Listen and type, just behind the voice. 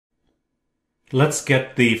let's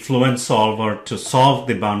get the Fluent solver to solve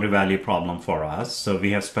the boundary value problem for us. So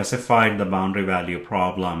we have specified the boundary value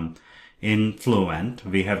problem in Fluent.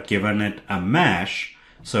 We have given it a mesh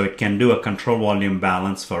so it can do a control volume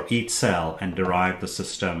balance for each cell and derive the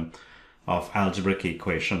system of algebraic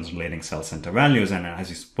equations relating cell center values. And as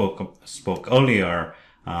you spoke earlier,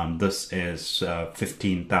 this is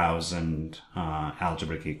 15,000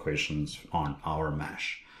 algebraic equations on our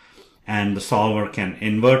mesh. And the solver can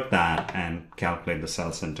invert that and calculate the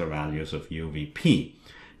cell center values of UVP.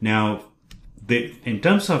 Now, in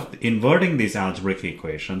terms of inverting these algebraic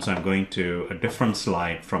equations, I'm going to a different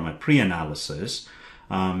slide from a pre-analysis.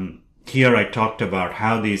 Here I talked about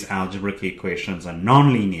how these algebraic equations are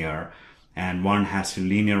nonlinear, and one has to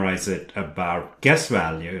linearize it about guess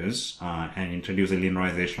values and introduce a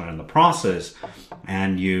linearization in the process,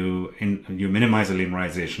 and you minimize the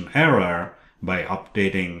linearization error by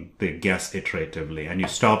updating the guess iteratively, and you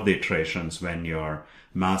stop the iterations when your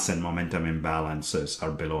mass and momentum imbalances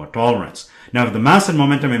are below a tolerance. Now, if the mass and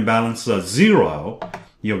momentum imbalances are zero,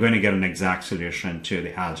 you're going to get an exact solution to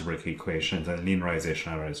the algebraic equations, and the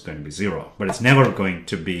linearization error is going to be zero. But it's never going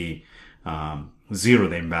to be zero,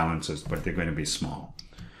 the imbalances, but they're going to be small.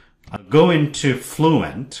 I'll go into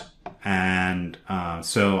Fluent, and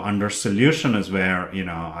so under solution is where,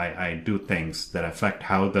 I do things that affect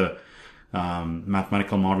how the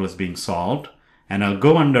mathematical model is being solved. And I'll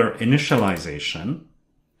go under initialization,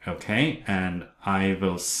 okay, and I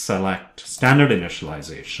will select standard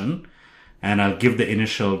initialization, and I'll give the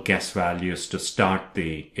initial guess values to start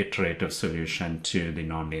the iterative solution to the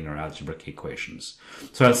nonlinear algebraic equations.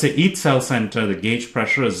 So I'll say each cell center, the gauge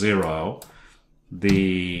pressure is 0,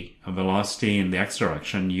 the velocity in the x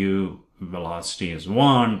direction, u velocity is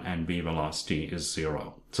 1, and v velocity is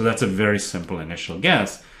 0. So that's a very simple initial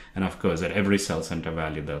guess. And of course, at every cell center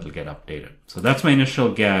value, that will get updated. So that's my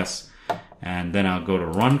initial guess. And then I'll go to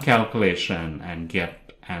run calculation and get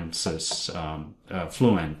Ansys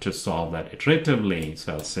Fluent to solve that iteratively.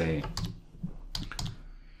 So I'll say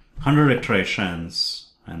 100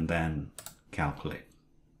 iterations and then calculate.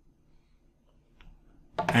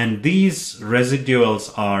 And these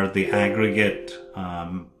residuals are the aggregate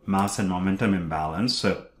mass and momentum imbalance.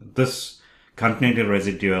 So this continuity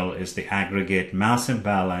residual is the aggregate mass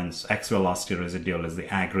imbalance. X velocity residual is the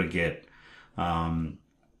aggregate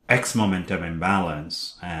X momentum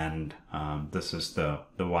imbalance. And this is the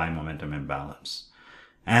Y momentum imbalance.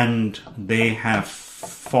 And they have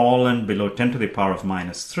fallen below 10 to the power of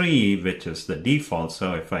minus 3, which is the default.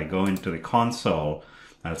 So if I go into the console,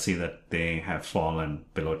 I'll see that they have fallen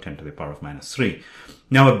below 10 to the power of minus 3.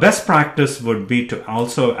 Now, a best practice would be to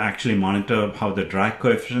also actually monitor how the drag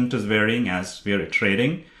coefficient is varying as we are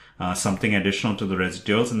iterating, something additional to the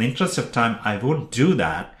residuals. In the interest of time, I won't do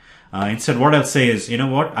that. Instead, what I'll say is,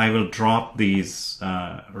 I will drop these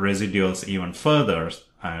residuals even further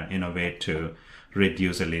in a way to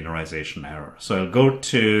reduce a linearization error. So I'll go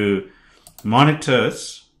to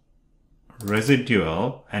monitors,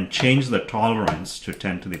 residual, and change the tolerance to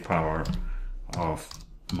 10 to the power of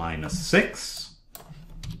minus 6.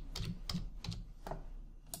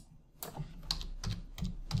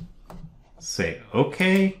 Say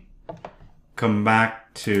OK. Come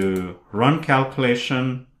back to run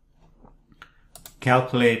calculation,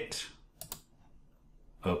 calculate,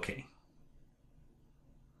 OK.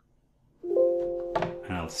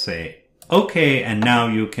 And I'll say OK, and now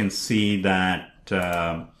you can see that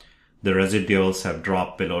the residuals have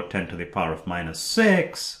dropped below 10 to the power of minus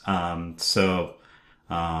 6. So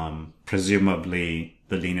presumably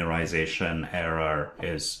the linearization error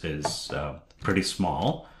is pretty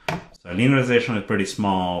small. So linearization is pretty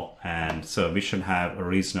small, and so we should have a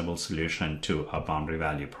reasonable solution to a boundary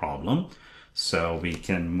value problem. So we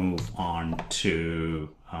can move on to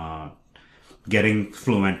getting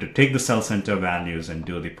Fluent to take the cell center values and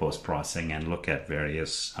do the post-processing and look at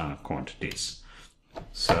various quantities.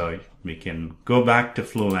 So we can go back to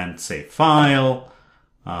Fluent, say File,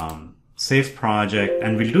 Save Project,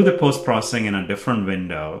 and we'll do the post-processing in a different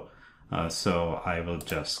window. So I will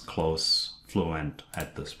just close Fluent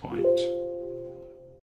at this point.